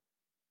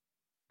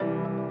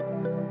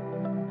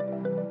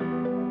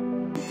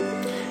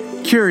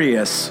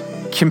Curious,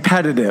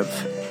 competitive,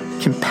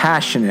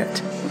 compassionate.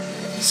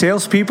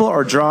 Salespeople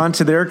are drawn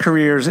to their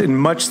careers in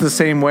much the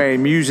same way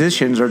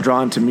musicians are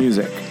drawn to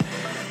music.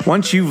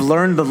 Once you've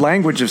learned the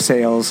language of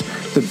sales,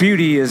 the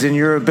beauty is in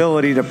your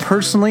ability to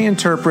personally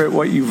interpret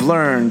what you've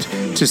learned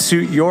to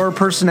suit your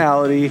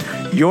personality,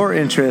 your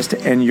interest,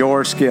 and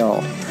your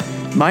skill.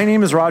 My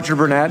name is Roger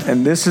Burnett,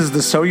 and this is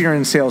the So You're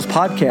in Sales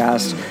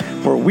podcast,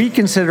 where we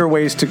consider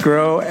ways to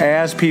grow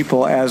as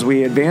people as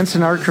we advance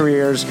in our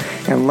careers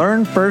and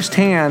learn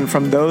firsthand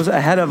from those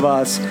ahead of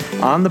us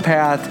on the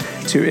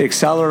path to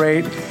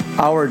accelerate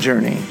our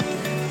journey.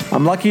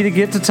 I'm lucky to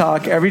get to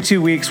talk every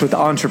 2 weeks with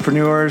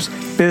entrepreneurs,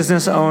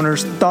 business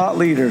owners, thought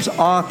leaders,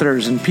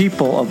 authors, and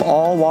people of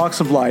all walks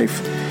of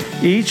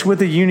life, each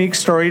with a unique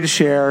story to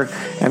share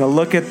and a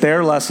look at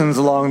their lessons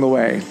along the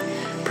way.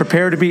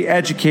 Prepare to be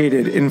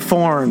educated,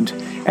 informed,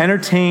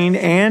 entertained,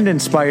 and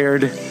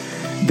inspired.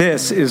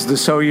 This is the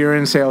So You're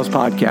in Sales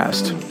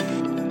podcast.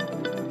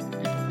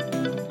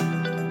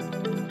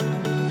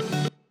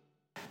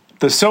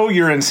 The So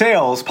You're in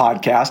Sales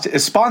podcast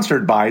is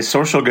sponsored by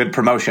Social Good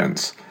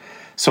Promotions.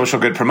 Social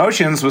Good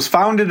Promotions was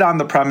founded on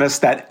the premise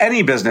that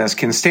any business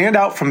can stand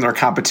out from their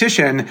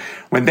competition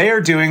when they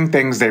are doing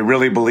things they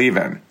really believe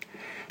in.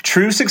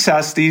 True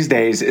success these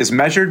days is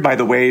measured by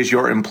the ways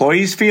your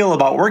employees feel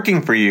about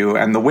working for you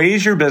and the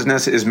ways your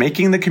business is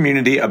making the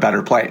community a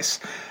better place.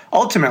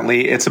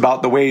 Ultimately, it's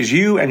about the ways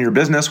you and your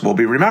business will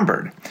be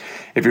remembered.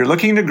 If you're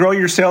looking to grow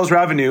your sales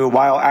revenue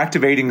while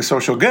activating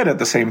social good at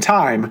the same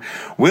time,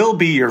 we'll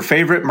be your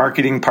favorite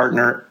marketing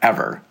partner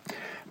ever.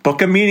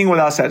 Book a meeting with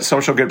us at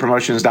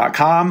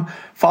socialgoodpromotions.com,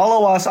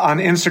 follow us on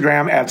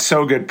Instagram at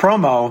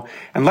SoGoodPromo,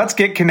 and let's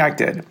get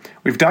connected.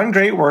 We've done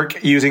great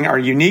work using our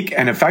unique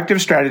and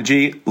effective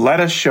strategy.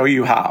 Let us show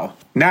you how.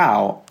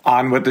 Now,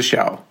 on with the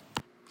show.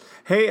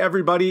 Hey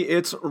everybody,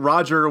 it's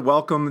Roger.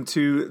 Welcome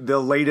to the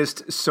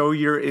latest So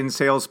You're in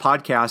Sales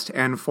podcast,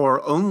 and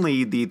for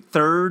only the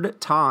third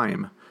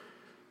time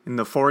in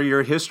the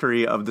 4-year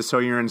history of the So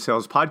You're in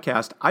Sales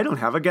podcast, I don't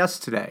have a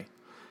guest today.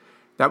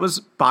 That was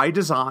by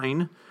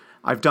design.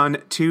 I've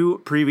done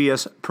 2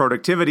 previous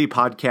productivity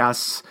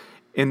podcasts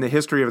in the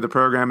history of the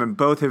program, and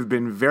both have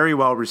been very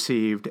well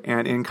received.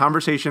 And in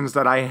conversations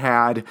that I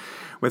had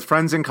with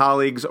friends and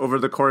colleagues over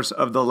the course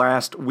of the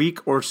last week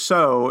or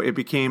so, it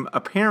became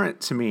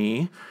apparent to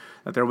me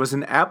that there was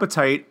an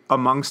appetite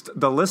amongst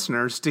the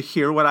listeners to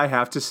hear what I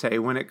have to say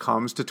when it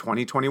comes to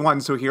 2021.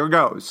 So here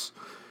goes.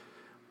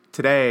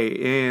 Today,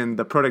 in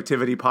the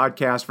Productivity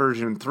Podcast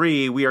version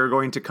 3, we are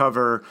going to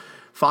cover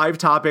 5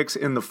 topics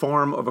in the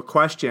form of a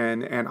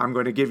question, and I'm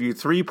going to give you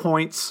 3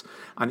 points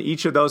on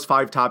each of those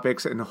 5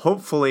 topics, and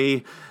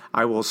hopefully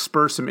I will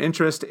spur some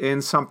interest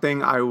in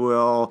something. I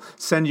will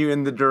send you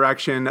in the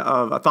direction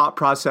of a thought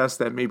process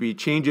that maybe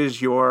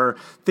changes your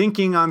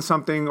thinking on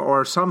something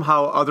or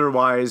somehow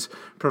otherwise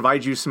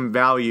provide you some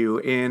value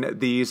in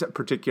these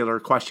particular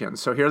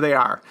questions. So here they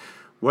are.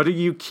 What are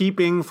you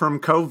keeping from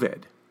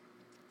COVID?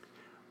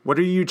 What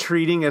are you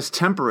treating as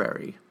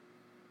temporary?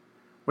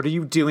 What are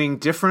you doing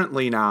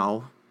differently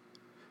now?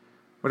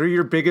 What are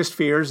your biggest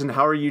fears and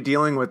how are you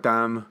dealing with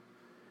them?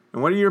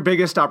 And what are your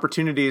biggest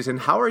opportunities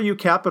and how are you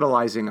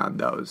capitalizing on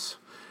those?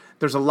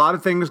 There's a lot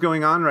of things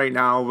going on right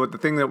now, but the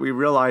thing that we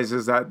realize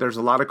is that there's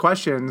a lot of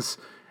questions,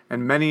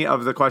 and many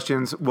of the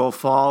questions will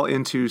fall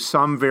into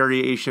some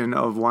variation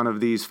of one of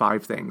these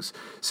 5 things.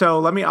 So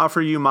let me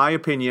offer you my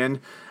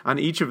opinion on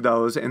each of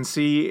those and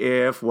see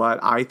if what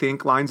I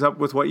think lines up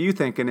with what you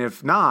think. And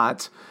if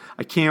not,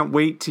 I can't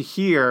wait to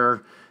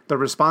hear the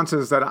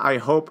responses that I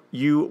hope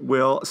you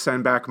will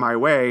send back my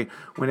way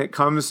when it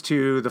comes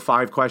to the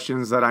 5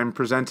 questions that I'm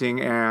presenting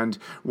and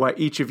what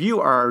each of you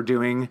are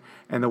doing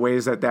and the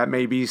ways that that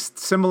may be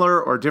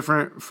similar or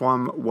different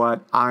from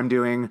what I'm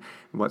doing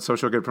and what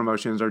Social Good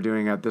Promotions are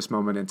doing at this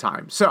moment in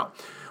time. So,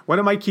 what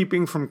am I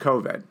keeping from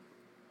COVID?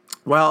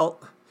 Well,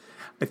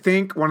 I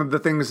think one of the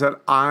things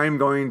that I'm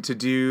going to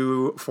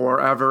do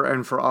forever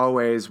and for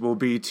always will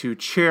be to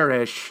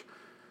cherish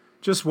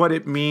just what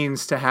it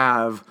means to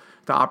have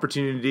the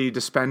opportunity to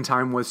spend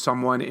time with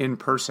someone in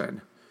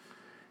person.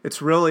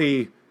 It's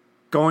really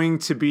going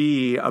to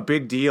be a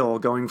big deal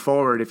going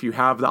forward if you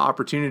have the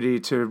opportunity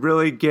to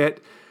really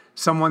get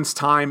someone's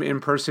time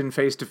in person,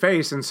 face to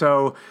face. And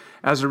so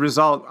as a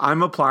result,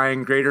 I'm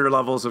applying greater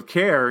levels of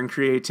care and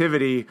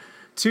creativity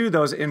to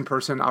those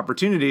in-person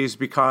opportunities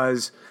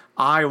because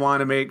I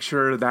want to make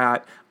sure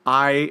that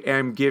I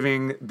am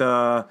giving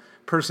the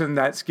person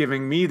that's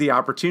giving me the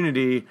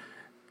opportunity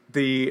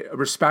the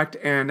respect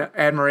and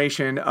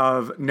admiration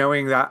of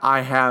knowing that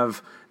I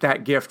have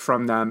that gift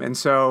from them. And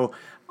so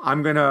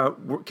I'm going to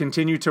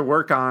continue to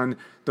work on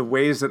the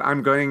ways that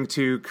I'm going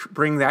to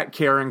bring that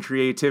care and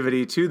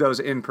creativity to those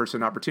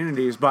in-person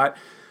opportunities. But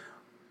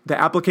the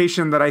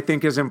application that I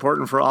think is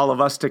important for all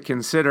of us to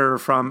consider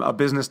from a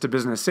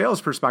business-to-business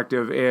sales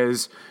perspective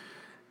is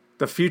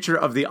the future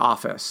of the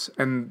office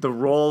and the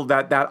role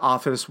that that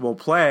office will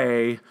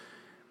play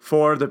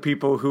for the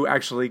people who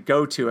actually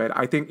go to it.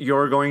 I think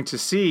you're going to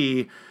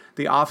see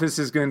The office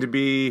is going to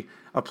be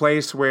a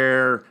place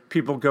where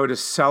people go to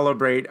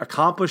celebrate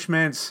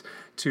accomplishments,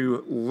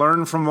 to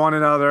learn from one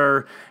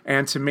another,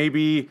 and to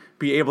maybe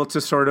be able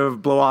to sort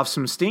of blow off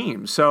some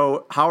steam.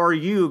 So how are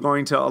you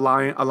going to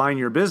align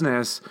your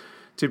business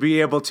to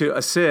be able to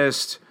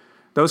assist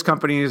those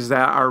companies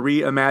that are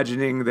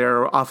reimagining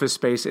their office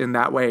space in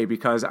that way?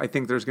 Because I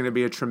think there's going to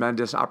be a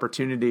tremendous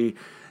opportunity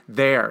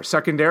there.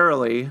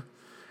 Secondarily,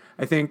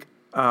 I think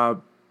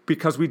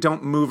because we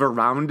don't move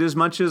around as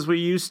much as we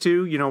used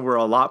to, we're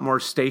a lot more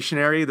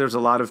stationary. There's a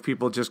lot of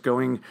people just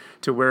going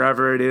to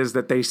wherever it is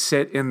that they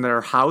sit in their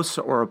house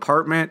or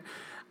apartment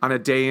on a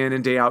day in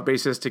and day out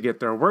basis to get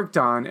their work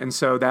done. And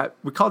so that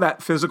we call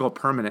that physical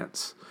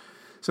permanence.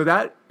 So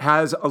that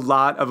has a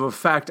lot of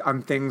effect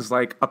on things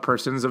like a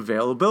person's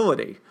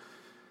availability.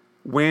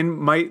 When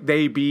might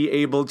they be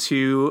able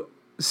to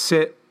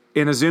sit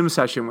in a Zoom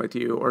session with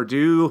you or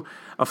do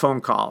a phone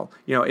call?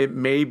 It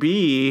may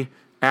be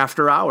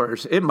after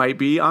hours. It might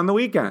be on the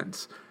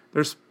weekends.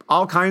 There's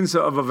all kinds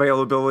of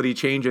availability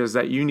changes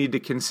that you need to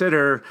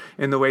consider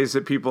in the ways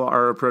that people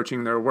are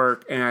approaching their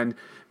work, and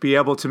be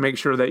able to make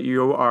sure that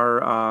you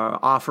are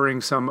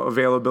offering some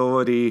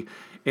availability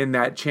in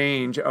that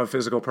change of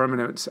physical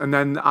permanence. And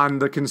then on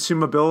the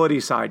consumability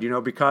side,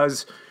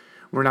 because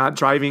we're not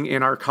driving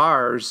in our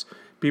cars,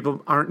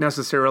 people aren't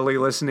necessarily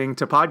listening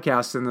to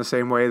podcasts in the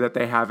same way that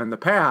they have in the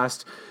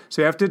past.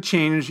 So you have to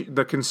change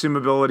the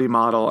consumability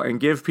model and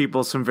give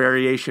people some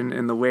variation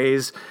in the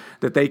ways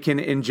that they can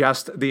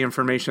ingest the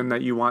information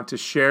that you want to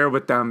share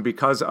with them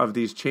because of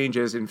these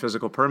changes in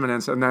physical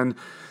permanence. And then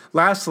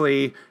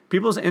lastly,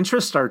 people's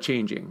interests are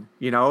changing.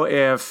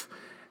 If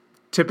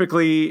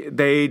typically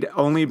they'd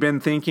only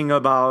been thinking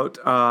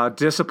about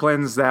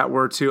disciplines that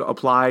were to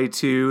apply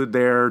to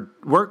their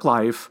work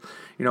life,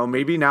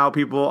 maybe now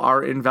people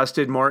are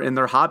invested more in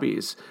their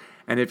hobbies.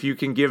 And if you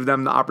can give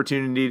them the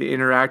opportunity to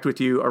interact with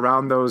you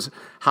around those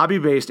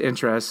hobby-based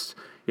interests,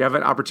 you have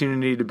an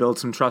opportunity to build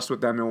some trust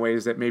with them in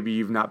ways that maybe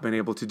you've not been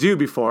able to do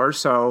before.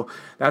 So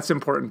that's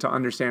important to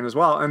understand as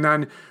well. And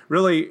then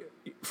really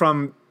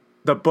from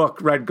the book,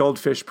 Red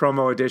Goldfish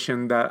Promo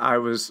Edition, that I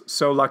was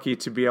so lucky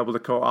to be able to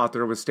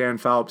co-author with Stan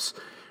Phelps,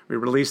 we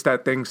released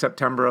that thing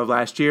September of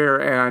last year.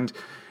 And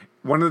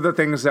one of the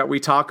things that we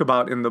talk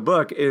about in the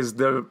book is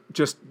the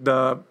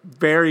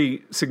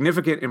very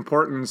significant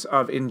importance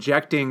of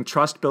injecting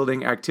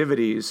trust-building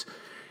activities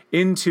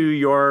into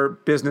your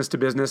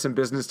business-to-business and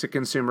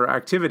business-to-consumer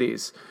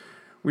activities.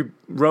 We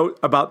wrote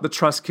about the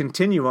trust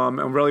continuum,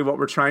 and really what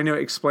we're trying to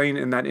explain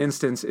in that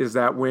instance is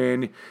that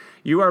when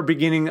you are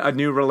beginning a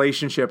new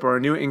relationship or a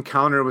new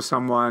encounter with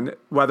someone,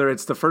 whether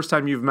it's the first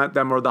time you've met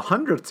them or the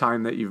 100th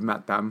time that you've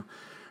met them,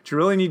 what you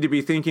really need to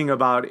be thinking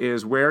about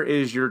is where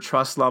is your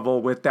trust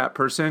level with that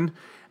person,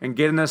 and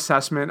get an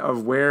assessment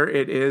of where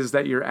it is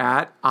that you're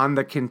at on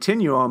the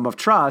continuum of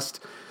trust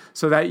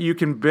so that you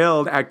can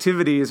build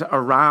activities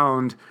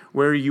around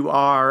where you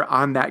are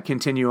on that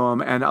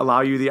continuum and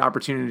allow you the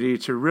opportunity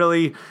to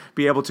really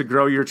be able to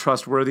grow your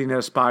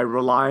trustworthiness by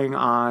relying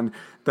on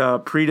the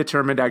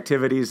predetermined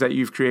activities that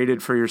you've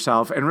created for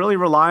yourself, and really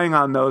relying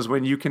on those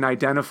when you can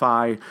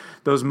identify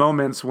those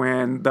moments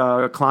when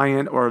the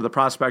client or the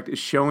prospect is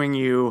showing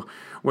you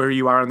where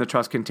you are in the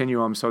trust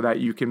continuum so that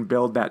you can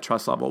build that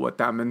trust level with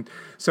them. And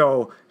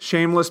so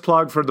shameless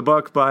plug for the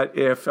book, but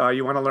if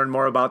you want to learn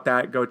more about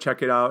that, go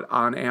check it out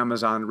on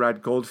Amazon,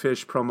 Red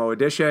Goldfish Promo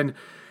Edition,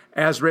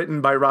 as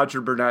written by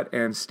Roger Burnett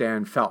and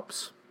Stan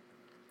Phelps.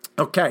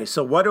 Okay,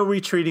 so what are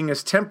we treating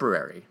as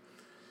temporary?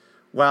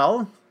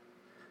 Well,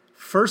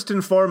 first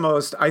and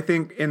foremost, I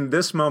think in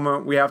this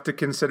moment, we have to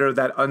consider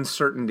that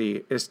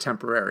uncertainty is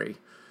temporary.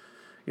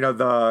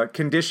 The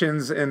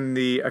conditions in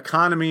the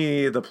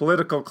economy, the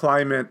political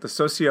climate, the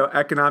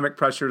socioeconomic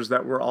pressures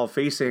that we're all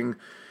facing,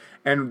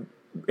 and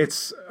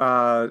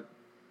we're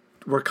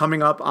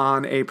coming up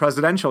on a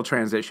presidential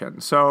transition.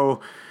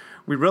 So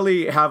we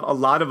really have a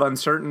lot of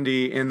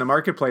uncertainty in the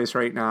marketplace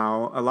right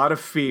now, a lot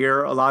of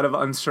fear, a lot of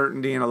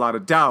uncertainty, and a lot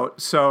of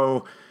doubt.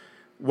 So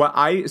what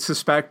I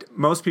suspect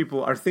most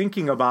people are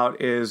thinking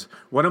about is,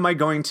 what am I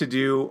going to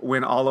do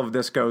when all of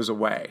this goes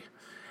away?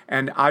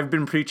 And I've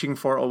been preaching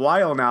for a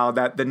while now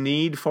that the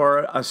need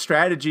for a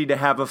strategy to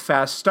have a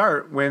fast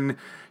start when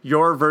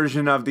your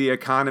version of the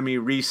economy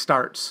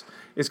restarts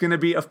is going to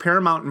be of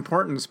paramount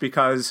importance,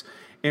 because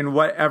in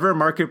whatever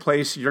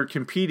marketplace you're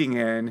competing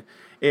in,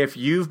 if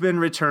you've been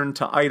returned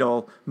to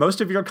idle,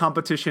 most of your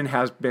competition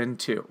has been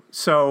too.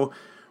 So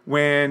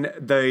when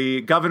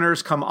the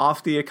governors come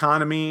off the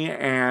economy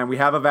and we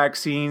have a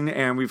vaccine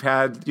and we've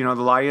had, the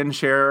lion's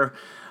share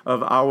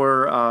of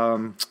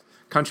our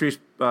country's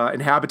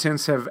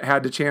inhabitants have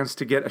had the chance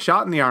to get a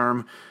shot in the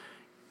arm,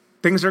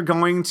 things are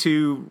going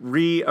to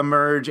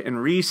re-emerge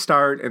and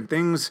restart, and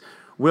things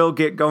will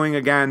get going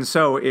again.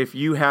 So if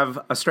you have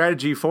a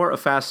strategy for a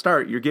fast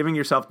start, you're giving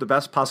yourself the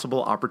best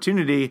possible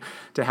opportunity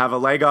to have a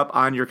leg up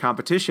on your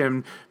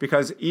competition,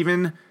 because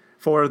even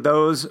for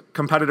those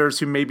competitors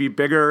who may be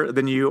bigger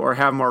than you or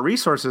have more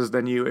resources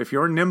than you, if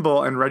you're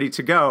nimble and ready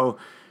to go,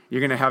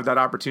 you're going to have that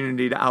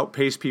opportunity to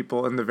outpace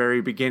people in the very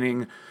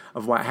beginning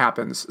of what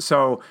happens.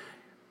 So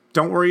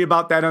don't worry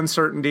about that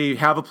uncertainty.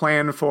 Have a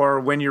plan for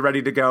when you're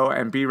ready to go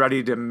and be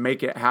ready to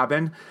make it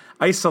happen.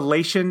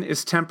 Isolation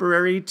is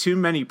temporary. Too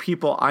many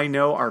people I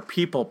know are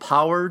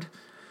people-powered.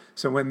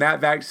 So when that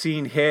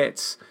vaccine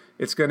hits,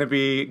 it's going to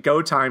be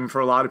go time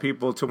for a lot of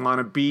people to want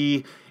to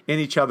be in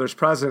each other's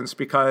presence,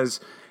 because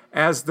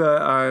as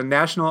the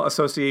National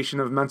Association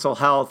of Mental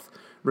Health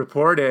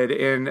reported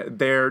in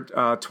their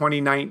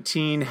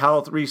 2019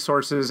 Health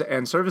Resources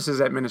and Services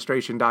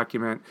Administration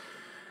document,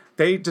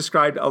 they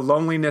described a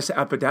loneliness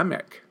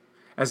epidemic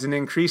as an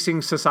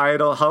increasing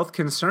societal health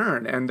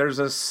concern. And there's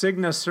a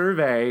Cigna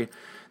survey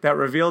that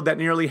revealed that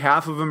nearly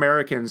half of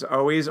Americans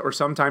always or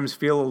sometimes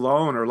feel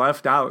alone or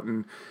left out.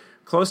 And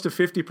close to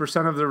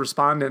 50% of the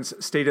respondents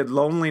stated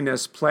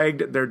loneliness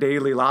plagued their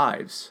daily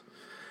lives.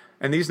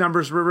 And these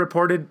numbers were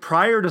reported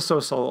prior to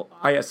social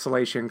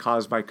isolation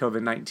caused by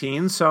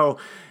COVID-19. So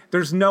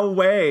there's no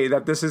way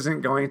that this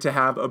isn't going to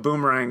have a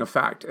boomerang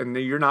effect, and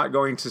you're not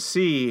going to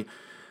see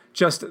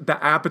just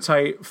the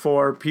appetite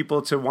for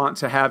people to want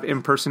to have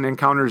in-person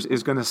encounters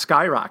is going to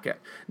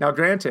skyrocket. Now,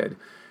 granted,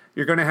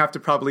 you're going to have to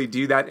probably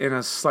do that in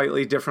a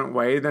slightly different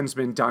way than's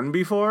been done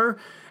before,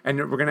 and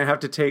we're going to have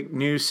to take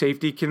new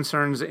safety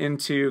concerns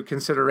into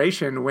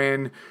consideration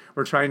when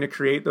we're trying to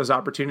create those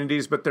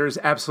opportunities, but there's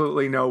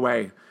absolutely no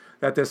way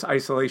that this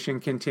isolation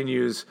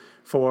continues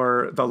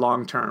for the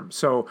long term.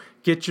 So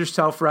get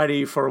yourself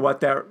ready for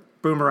what that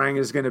boomerang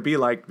is going to be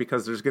like,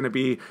 because there's going to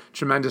be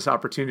tremendous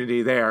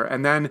opportunity there.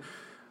 And then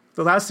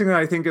the last thing that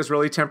I think is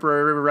really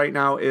temporary right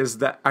now is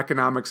the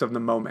economics of the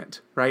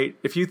moment, right?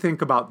 If you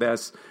think about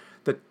this,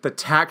 the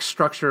tax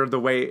structure of the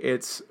way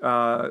it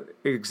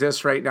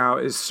exists right now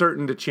is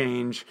certain to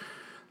change.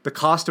 The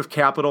cost of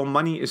capital,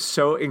 money is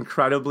so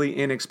incredibly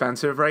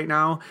inexpensive right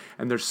now,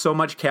 and there's so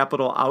much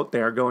capital out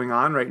there going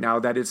on right now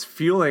that it's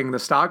fueling the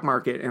stock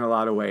market in a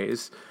lot of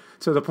ways,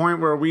 to the point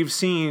where we've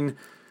seen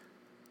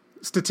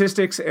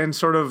statistics and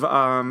sort of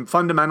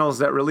fundamentals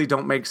that really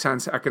don't make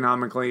sense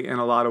economically in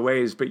a lot of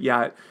ways, but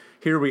yet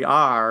here we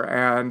are.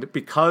 And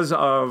because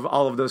of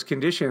all of those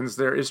conditions,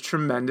 there is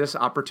tremendous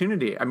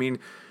opportunity. I mean,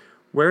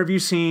 where have you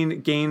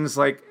seen gains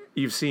like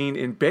you've seen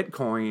in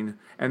Bitcoin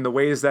and the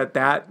ways that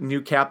that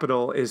new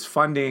capital is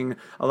funding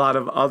a lot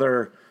of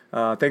other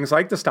things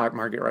like the stock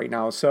market right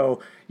now?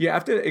 So you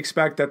have to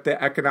expect that the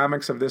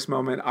economics of this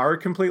moment are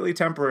completely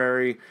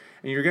temporary,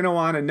 and you're going to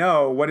want to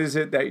know what is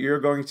it that you're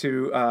going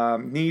to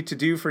need to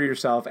do for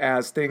yourself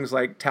as things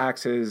like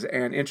taxes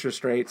and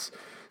interest rates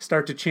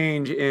start to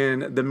change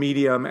in the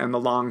medium and the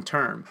long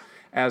term.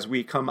 As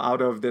we come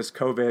out of this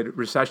COVID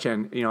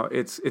recession,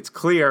 it's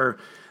clear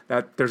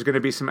that there's going to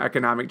be some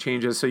economic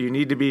changes. So you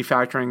need to be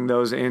factoring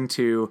those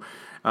into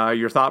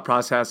your thought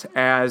process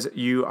as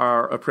you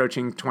are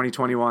approaching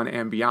 2021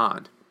 and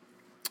beyond.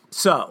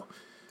 So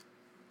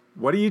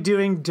what are you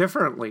doing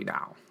differently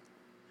now?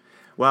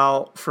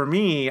 Well, for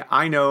me,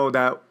 I know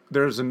that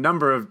there's a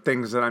number of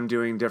things that I'm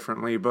doing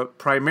differently, but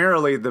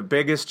primarily the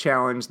biggest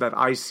challenge that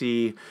I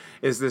see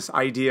is this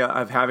idea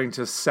of having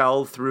to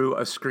sell through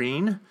a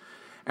screen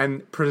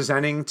and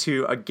presenting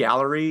to a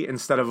gallery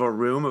instead of a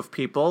room of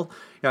people.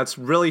 It's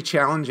really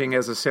challenging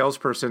as a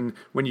salesperson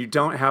when you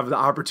don't have the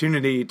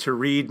opportunity to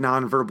read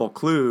nonverbal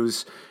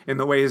clues in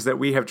the ways that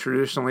we have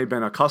traditionally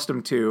been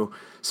accustomed to.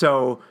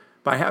 So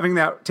by having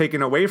that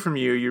taken away from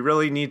you, you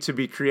really need to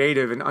be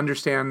creative and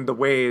understand the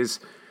ways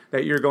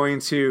that you're going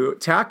to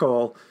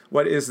tackle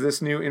what is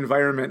this new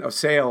environment of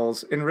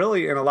sales. And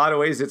really, in a lot of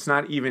ways, it's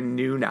not even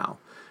new now.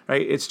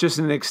 Right? It's just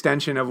an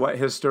extension of what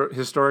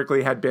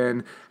historically had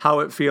been how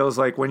it feels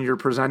like when you're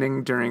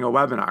presenting during a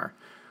webinar,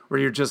 where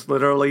you're just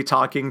literally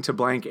talking to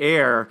blank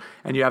air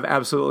and you have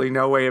absolutely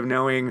no way of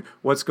knowing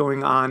what's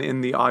going on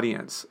in the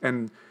audience.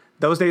 And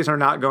those days are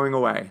not going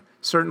away.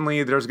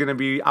 Certainly, there's going to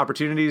be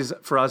opportunities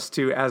for us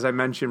to, as I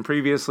mentioned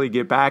previously,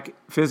 get back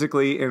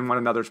physically in one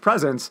another's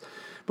presence.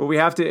 But we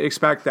have to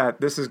expect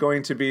that this is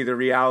going to be the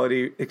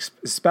reality,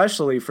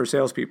 especially for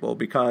salespeople,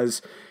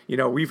 because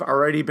we've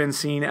already been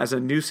seen as a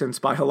nuisance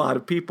by a lot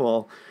of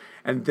people,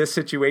 and this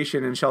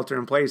situation in shelter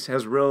in place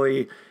has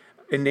really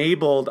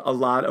enabled a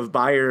lot of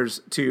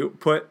buyers to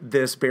put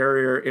this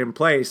barrier in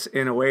place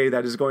in a way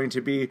that is going to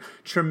be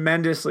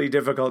tremendously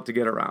difficult to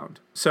get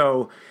around.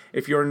 So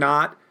if you're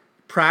not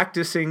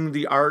practicing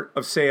the art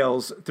of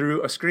sales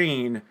through a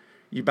screen,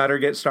 you better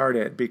get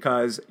started,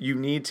 because you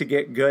need to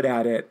get good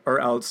at it, or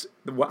else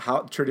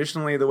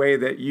traditionally the way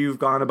that you've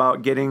gone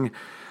about getting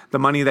the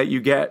money that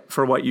you get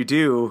for what you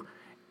do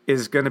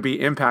is going to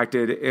be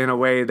impacted in a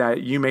way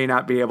that you may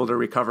not be able to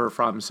recover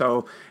from.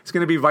 So it's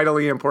going to be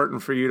vitally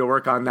important for you to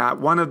work on that.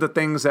 One of the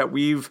things that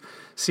we've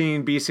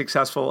seen be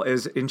successful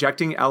is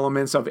injecting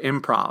elements of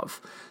improv.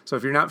 So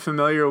if you're not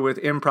familiar with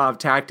improv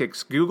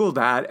tactics, Google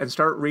that and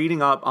start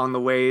reading up on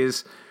the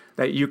ways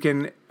that you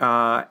can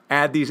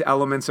add these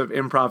elements of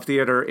improv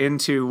theater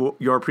into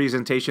your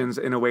presentations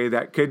in a way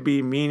that could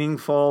be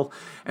meaningful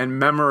and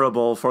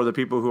memorable for the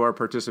people who are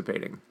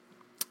participating.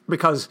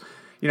 Because,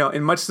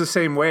 in much the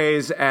same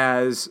ways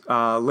as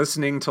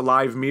listening to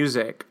live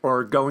music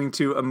or going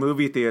to a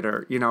movie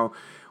theater.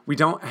 We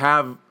don't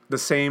have the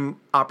same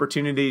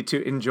opportunity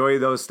to enjoy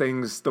those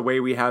things the way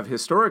we have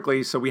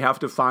historically, so we have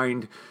to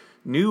find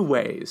new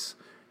ways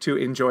to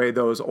enjoy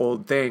those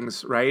old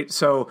things, right?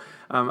 So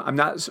I'm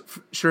not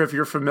sure if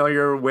you're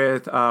familiar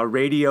with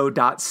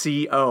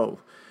radio.co,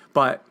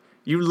 but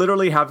you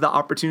literally have the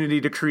opportunity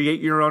to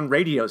create your own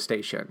radio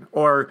station,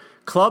 or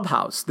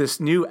Clubhouse, this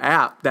new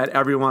app that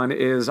everyone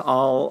is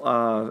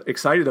all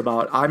excited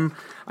about. I'm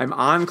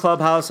on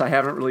Clubhouse. I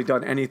haven't really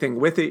done anything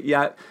with it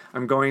yet.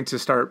 I'm going to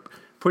start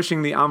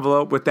pushing the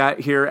envelope with that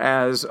here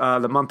as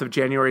the month of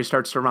January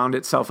starts to round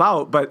itself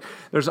out. But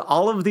there's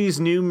all of these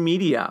new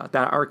media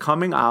that are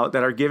coming out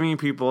that are giving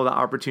people the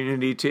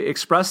opportunity to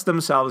express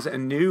themselves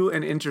in new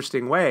and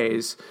interesting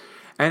ways.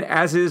 And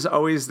as is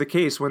always the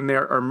case, when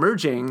they're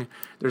emerging,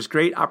 there's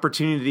great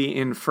opportunity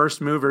in first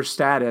mover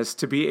status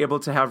to be able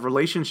to have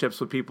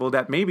relationships with people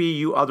that maybe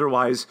you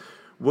otherwise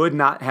would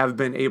not have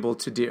been able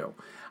to do.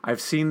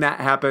 I've seen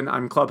that happen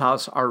on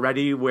Clubhouse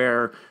already,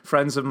 where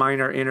friends of mine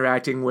are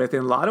interacting with,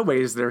 in a lot of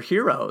ways, their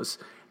heroes.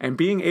 And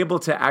being able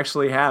to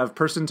actually have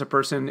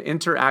person-to-person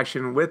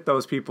interaction with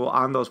those people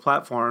on those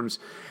platforms.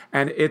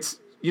 And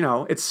it's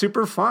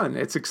super fun.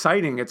 It's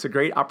exciting. It's a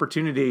great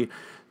opportunity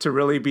to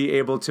really be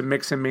able to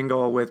mix and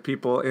mingle with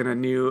people in a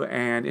new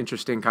and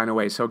interesting kind of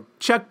way. So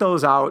check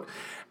those out.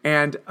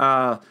 And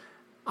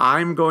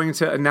I'm going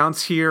to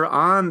announce here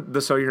on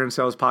the So You're in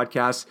Sales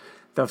podcast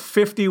the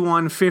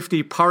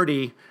 5150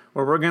 party,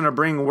 where we're going to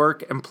bring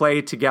work and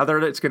play together.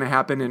 It's going to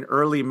happen in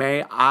early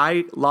May.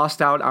 I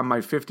lost out on my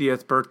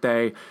 50th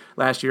birthday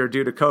last year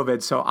due to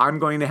COVID, so I'm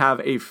going to have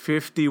a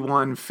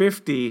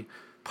 5150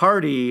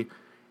 party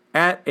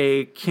at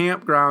a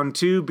campground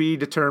to be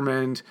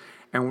determined,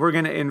 and we're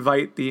going to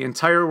invite the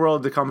entire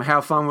world to come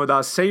have fun with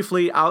us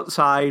safely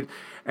outside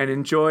and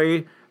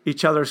enjoy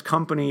each other's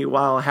company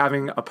while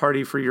having a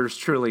party for yours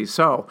truly.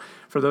 So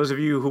for those of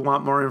you who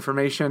want more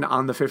information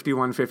on the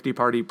 5150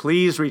 party,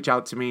 please reach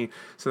out to me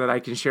so that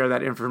I can share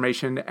that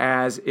information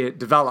as it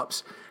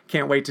develops.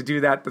 Can't wait to do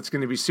that. That's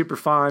going to be super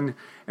fun.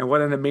 And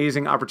what an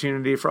amazing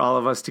opportunity for all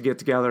of us to get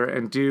together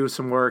and do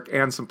some work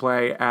and some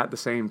play at the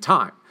same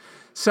time.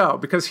 So,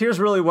 because here's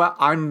really what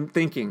I'm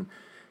thinking.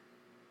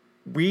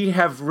 We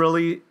have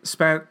really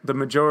spent the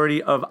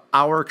majority of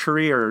our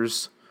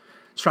careers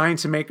trying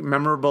to make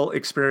memorable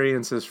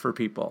experiences for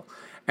people.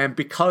 And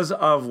because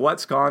of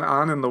what's gone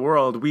on in the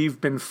world,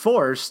 we've been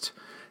forced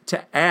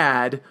to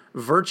add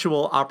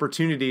virtual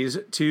opportunities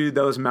to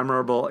those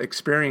memorable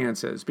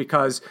experiences,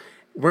 because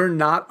we're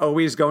not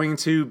always going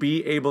to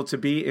be able to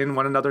be in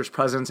one another's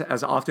presence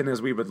as often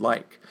as we would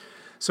like.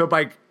 So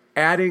by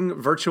adding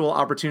virtual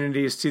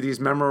opportunities to these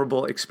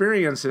memorable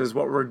experiences,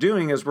 what we're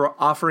doing is we're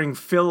offering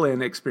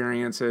fill-in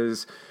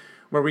experiences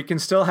where we can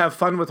still have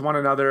fun with one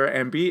another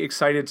and be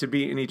excited to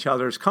be in each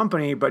other's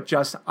company, but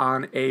just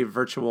on a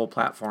virtual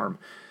platform.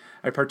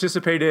 I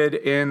participated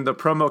in the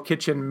Promo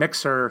Kitchen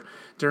Mixer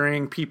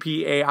during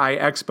PPAI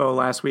Expo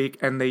last week,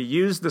 and they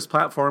used this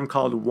platform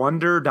called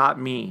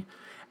Wonder.me.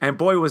 And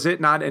boy, was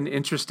it not an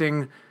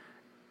interesting,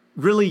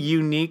 really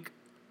unique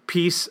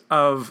piece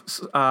of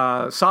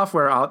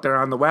software out there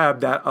on the web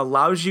that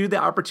allows you the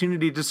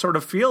opportunity to sort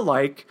of feel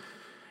like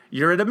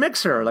you're at a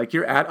mixer, like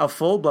you're at a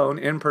full-blown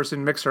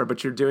in-person mixer,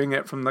 but you're doing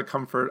it from the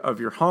comfort of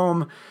your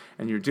home,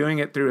 and you're doing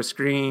it through a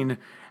screen,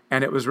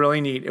 and it was really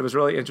neat. It was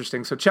really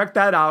interesting. So check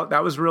that out.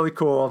 That was really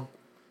cool.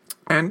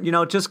 And,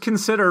 just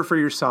consider for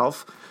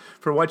yourself,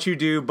 for what you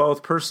do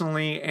both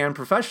personally and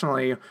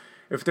professionally,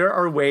 if there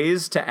are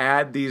ways to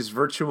add these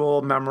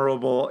virtual,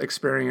 memorable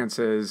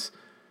experiences,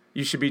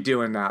 you should be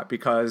doing that,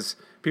 because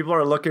people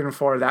are looking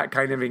for that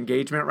kind of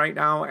engagement right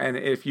now. And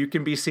if you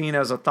can be seen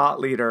as a thought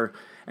leader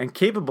and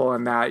capable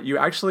in that, you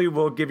actually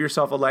will give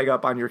yourself a leg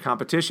up on your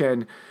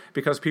competition,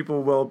 because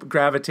people will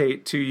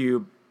gravitate to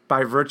you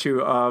by virtue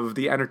of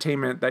the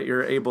entertainment that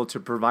you're able to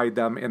provide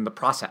them in the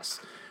process,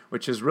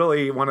 which is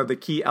really one of the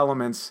key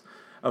elements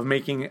of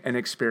making an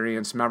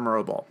experience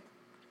memorable.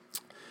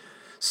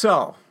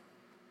 So,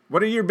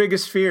 what are your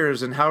biggest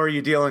fears and how are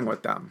you dealing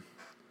with them?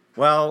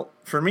 Well,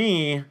 for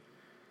me,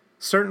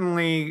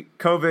 certainly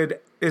COVID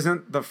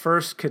isn't the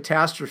first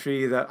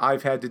catastrophe that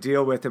I've had to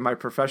deal with in my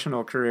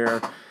professional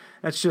career.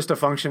 That's just a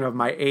function of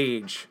my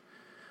age.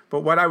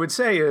 But what I would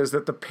say is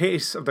that the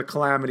pace of the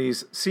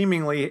calamities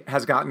seemingly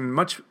has gotten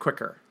much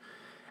quicker.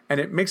 And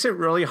it makes it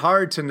really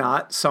hard to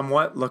not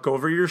somewhat look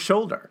over your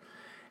shoulder.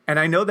 And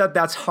I know that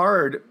that's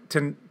hard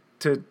to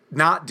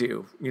not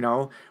do.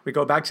 We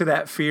go back to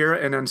that fear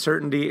and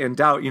uncertainty and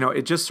doubt.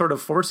 It just sort of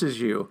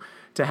forces you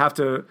to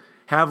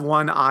have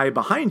one eye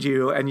behind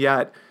you. And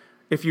yet,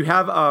 if you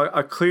have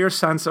a clear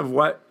sense of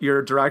what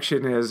your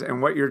direction is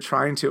and what you're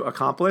trying to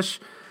accomplish,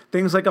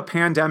 things like a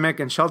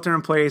pandemic and shelter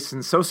in place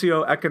and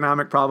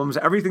socioeconomic problems,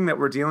 everything that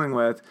we're dealing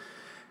with,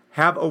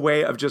 have a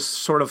way of just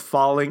sort of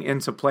falling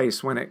into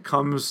place when it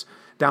comes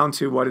down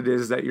to what it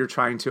is that you're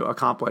trying to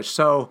accomplish.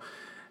 So,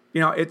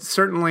 it's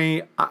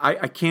certainly,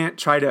 I can't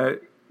try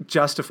to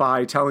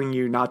justify telling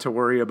you not to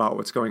worry about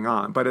what's going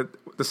on. But at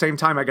the same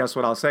time, I guess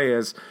what I'll say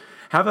is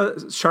have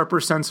a sharper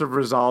sense of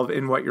resolve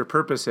in what your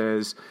purpose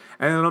is,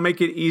 and it'll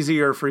make it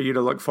easier for you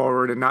to look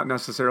forward and not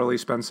necessarily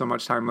spend so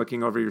much time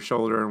looking over your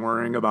shoulder and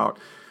worrying about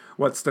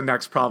what's the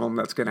next problem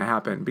that's going to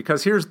happen.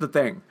 Because here's the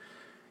thing.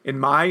 In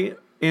my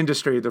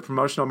industry, the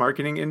promotional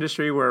marketing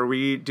industry, where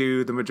we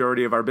do the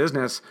majority of our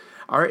business,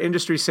 our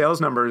industry sales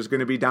number is going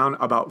to be down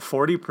about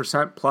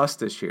 40% plus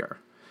this year.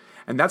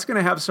 And that's going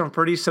to have some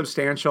pretty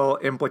substantial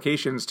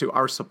implications to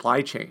our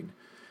supply chain.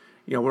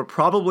 We're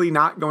probably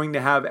not going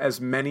to have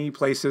as many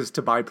places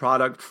to buy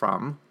product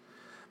from.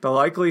 The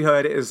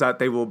likelihood is that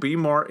they will be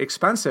more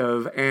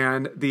expensive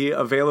and the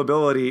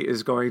availability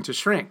is going to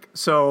shrink.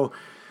 So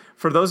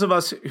for those of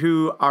us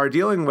who are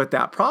dealing with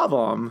that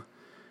problem,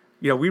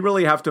 we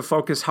really have to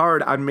focus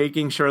hard on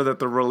making sure that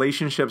the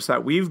relationships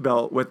that we've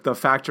built with the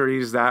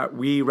factories that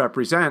we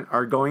represent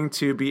are going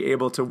to be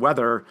able to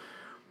weather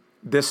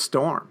this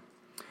storm.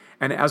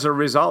 And as a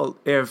result,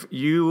 if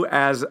you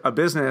as a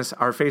business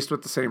are faced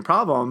with the same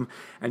problem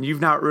and you've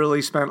not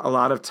really spent a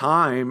lot of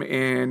time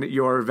in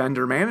your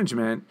vendor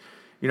management,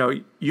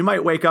 you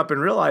might wake up and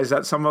realize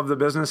that some of the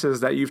businesses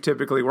that you've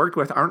typically worked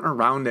with aren't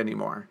around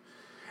anymore.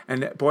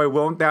 And boy,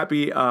 won't that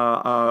be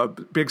a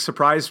big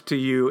surprise to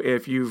you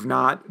if you've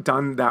not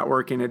done that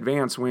work in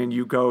advance when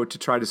you go to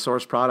try to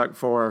source product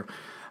for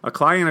a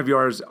client of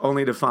yours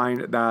only to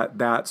find that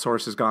that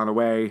source has gone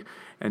away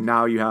and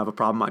now you have a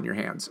problem on your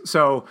hands.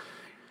 So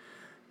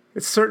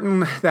it's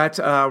certain that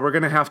we're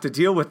going to have to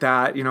deal with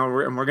that,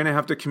 and we're going to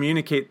have to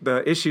communicate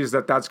the issues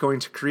that that's going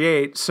to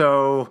create.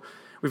 So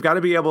we've got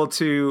to be able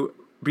to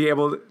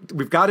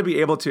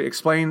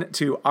explain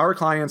to our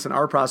clients and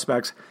our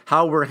prospects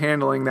how we're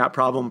handling that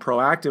problem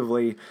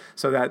proactively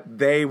so that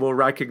they will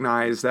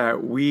recognize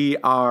that we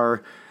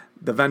are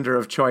the vendor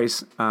of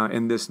choice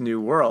in this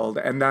new world.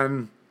 And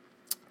then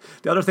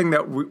the other thing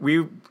that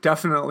we're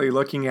definitely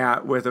looking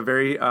at with a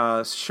very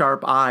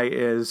sharp eye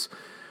is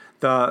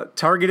the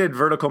targeted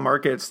vertical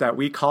markets that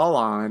we call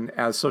on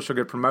as Social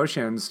Good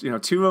Promotions.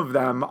 Two of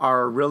them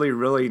are really,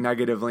 really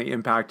negatively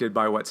impacted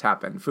by what's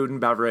happened: food and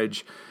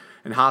beverage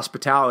and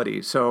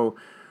hospitality. So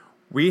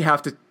we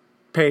have to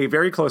pay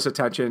very close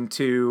attention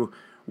to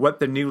what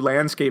the new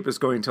landscape is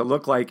going to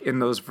look like in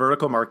those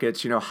vertical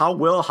markets. How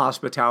will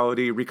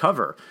hospitality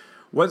recover?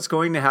 What's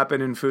going to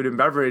happen in food and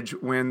beverage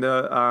when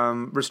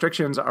the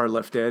restrictions are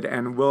lifted?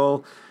 And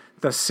will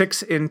the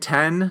 6 in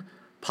 10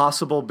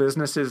 possible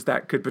businesses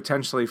that could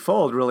potentially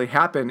fold really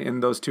happen in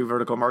those two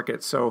vertical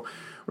markets? So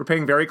we're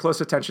paying very close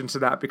attention to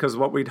that, because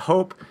what we'd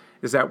hope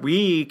is that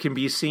we can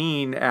be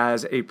seen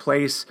as a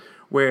place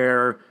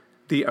where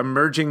the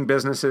emerging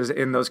businesses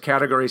in those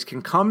categories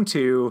can come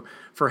to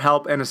for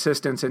help and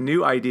assistance and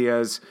new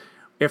ideas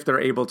if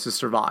they're able to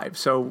survive.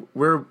 So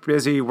we're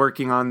busy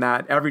working on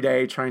that every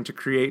day, trying to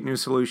create new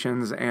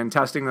solutions and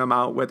testing them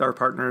out with our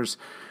partners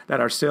that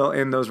are still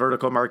in those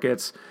vertical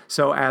markets,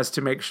 so as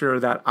to make sure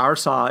that our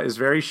saw is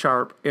very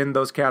sharp in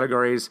those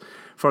categories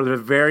for the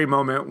very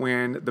moment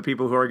when the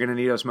people who are going to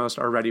need us most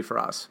are ready for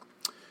us.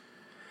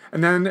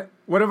 And then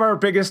what are our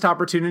biggest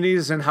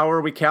opportunities and how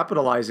are we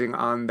capitalizing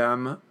on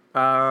them?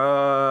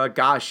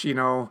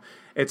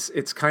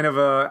 It's kind of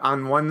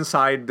on one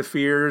side, the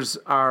fears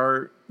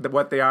are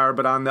what they are,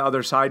 but on the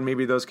other side,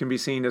 maybe those can be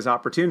seen as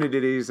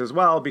opportunities as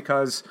well,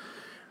 because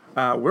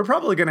we're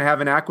probably going to have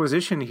an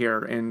acquisition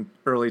here in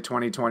early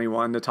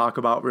 2021 to talk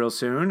about real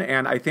soon.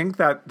 And I think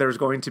that there's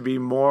going to be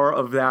more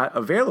of that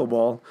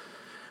available,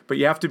 but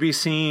you have to be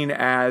seen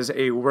as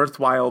a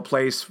worthwhile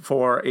place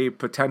for a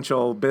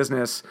potential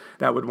business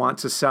that would want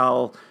to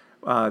sell,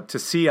 to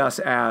see us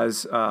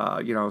as,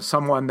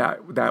 someone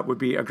that would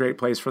be a great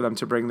place for them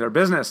to bring their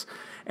business.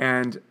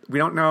 And we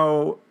don't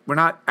know, we're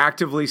not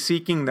actively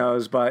seeking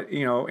those, but,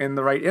 in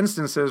the right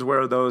instances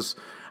where those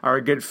are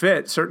a good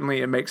fit,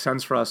 certainly it makes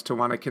sense for us to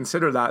want to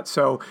consider that.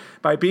 So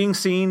by being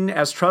seen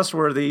as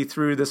trustworthy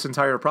through this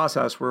entire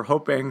process, we're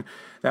hoping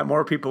that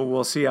more people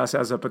will see us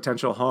as a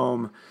potential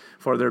home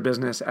for their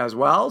business as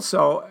well.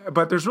 So,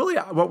 but there's really,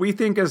 what we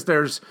think is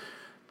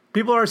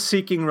people are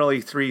seeking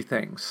really three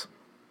things,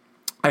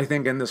 I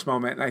think, in this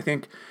moment. And I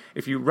think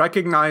if you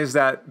recognize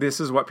that this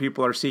is what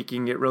people are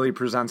seeking, it really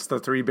presents the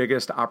three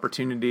biggest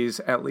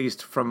opportunities, at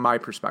least from my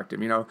perspective.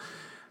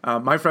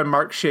 My friend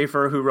Mark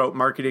Schaefer, who wrote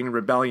Marketing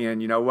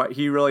Rebellion, what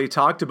he really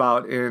talked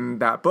about in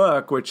that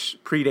book, which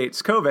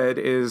predates COVID,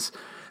 is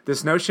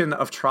this notion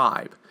of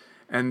tribe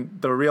and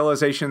the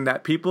realization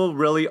that people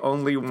really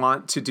only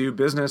want to do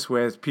business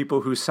with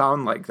people who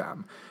sound like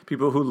them,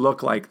 people who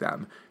look like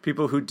them,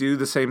 people who do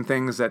the same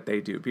things that they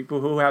do,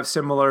 people who have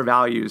similar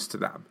values to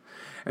them.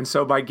 And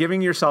so by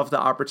giving yourself the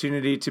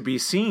opportunity to be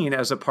seen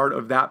as a part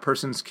of that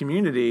person's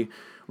community,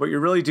 what you're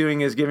really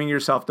doing is giving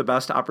yourself the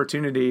best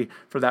opportunity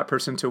for that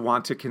person to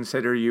want to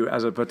consider you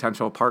as a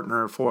potential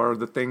partner for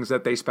the things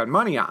that they spend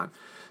money on.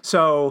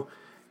 So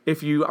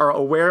if you are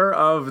aware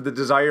of the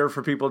desire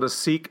for people to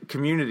seek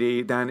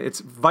community, then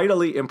it's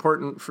vitally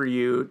important for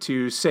you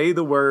to say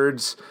the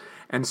words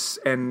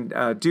and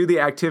do the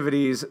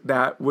activities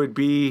that would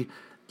be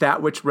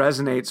that which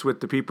resonates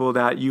with the people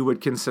that you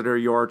would consider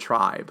your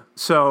tribe.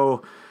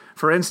 So,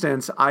 for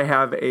instance, I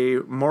have a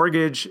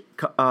mortgage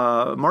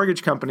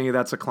company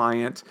that's a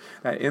client.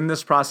 In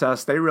this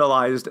process, they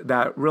realized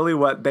that really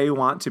what they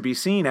want to be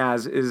seen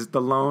as is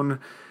the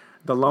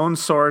loan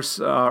source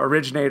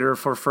originator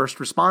for first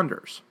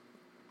responders.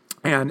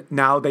 And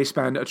now they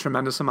spend a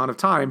tremendous amount of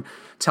time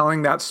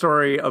telling that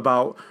story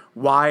about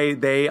why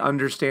they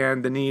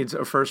understand the needs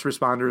of first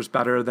responders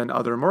better than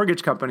other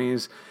mortgage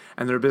companies,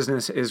 and their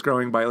business is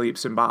growing by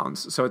leaps and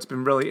bounds. So it's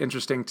been really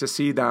interesting to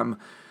see them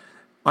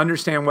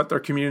understand what their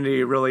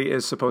community really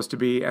is supposed to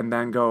be, and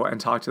then go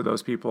and talk to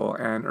those people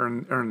and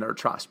earn their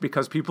trust,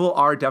 because people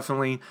are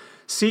definitely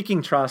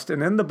seeking trust.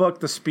 And in the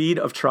book, The Speed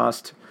of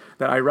Trust,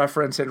 that I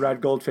reference in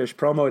Red Goldfish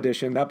Promo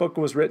Edition, that book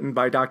was written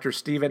by Dr.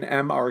 Stephen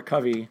M.R.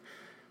 Covey,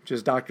 which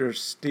is Dr.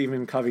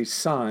 Stephen Covey's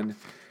son.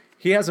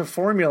 He has a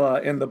formula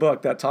in the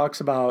book that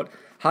talks about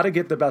how to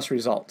get the best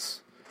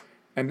results.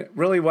 And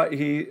really what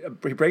he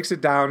breaks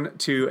it down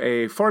to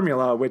a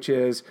formula, which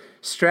is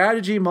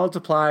strategy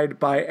multiplied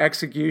by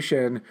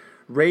execution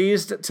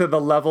raised to the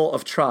level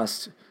of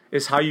trust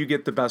is how you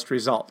get the best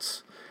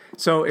results.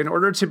 So in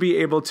order to be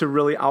able to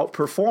really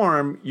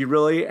outperform, you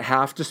really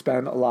have to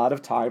spend a lot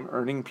of time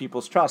earning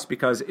people's trust,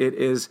 because it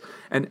is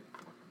an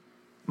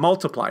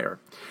multiplier.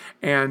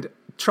 And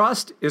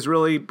trust is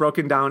really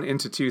broken down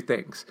into two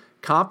things: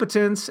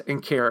 competence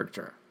and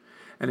character.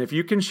 And if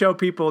you can show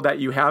people that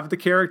you have the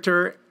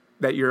character,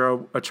 that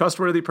you're a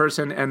trustworthy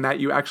person, and that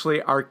you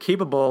actually are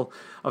capable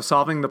of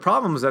solving the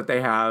problems that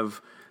they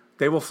have,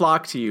 they will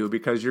flock to you,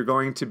 because you're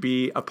going to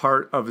be a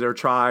part of their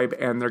tribe,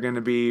 and they're going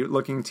to be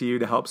looking to you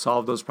to help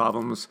solve those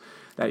problems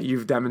that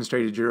you've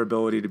demonstrated your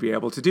ability to be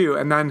able to do.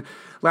 And then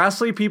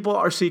lastly, people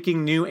are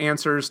seeking new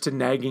answers to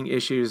nagging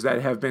issues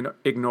that have been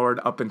ignored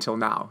up until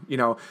now.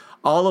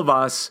 All of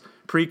us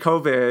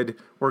pre-COVID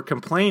were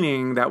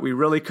complaining that we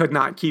really could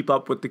not keep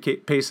up with the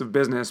pace of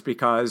business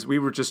because we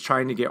were just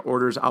trying to get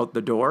orders out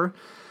the door.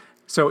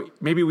 So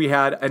maybe we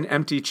had an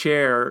empty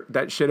chair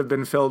that should have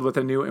been filled with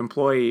a new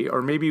employee,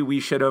 or maybe we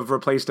should have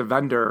replaced a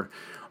vendor,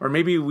 or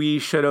maybe we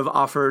should have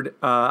offered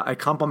a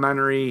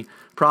complementary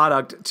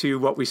product to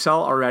what we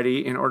sell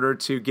already in order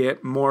to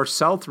get more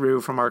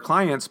sell-through from our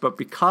clients. But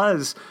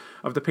because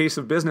of the pace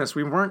of business,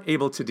 we weren't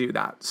able to do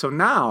that. So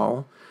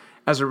now,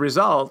 as a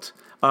result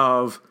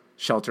of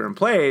shelter in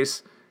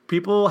place,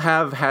 people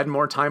have had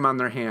more time on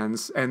their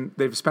hands, and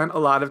they've spent a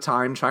lot of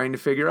time trying to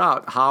figure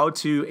out how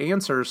to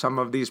answer some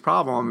of these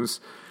problems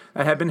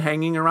that have been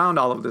hanging around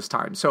all of this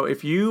time. So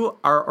if you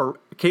are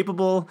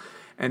capable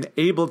and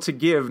able to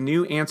give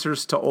new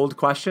answers to old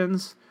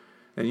questions,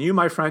 then you,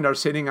 my friend, are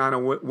sitting on a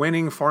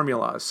winning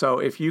formula. So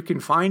if you can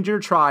find your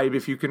tribe,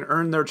 if you can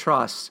earn their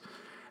trust,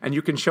 and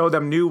you can show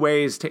them new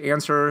ways to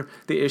answer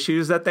the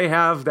issues that they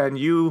have, then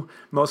you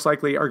most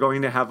likely are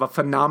going to have a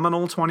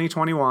phenomenal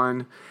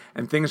 2021,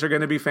 and things are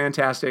going to be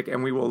fantastic.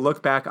 And we will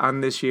look back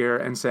on this year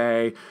and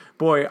say,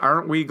 boy,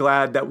 aren't we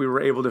glad that we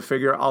were able to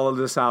figure all of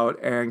this out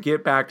and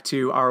get back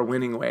to our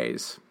winning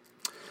ways.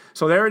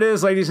 So there it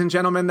is, ladies and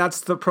gentlemen.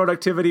 That's the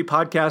Productivity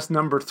Podcast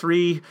number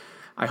 3.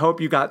 I hope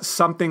you got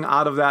something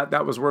out of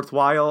that was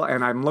worthwhile.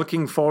 And I'm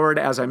looking forward,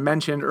 as I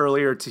mentioned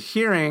earlier, to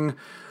hearing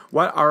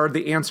what are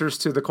the answers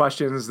to the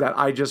questions that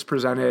I just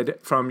presented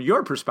from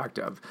your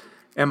perspective.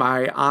 Am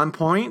I on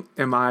point?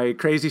 Am I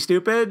crazy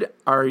stupid?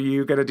 Are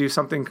you going to do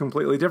something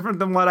completely different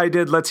than what I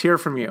did? Let's hear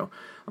from you.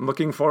 I'm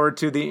looking forward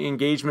to the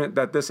engagement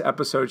that this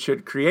episode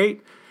should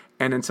create.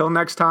 And until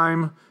next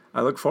time,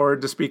 I look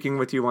forward to speaking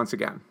with you once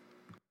again.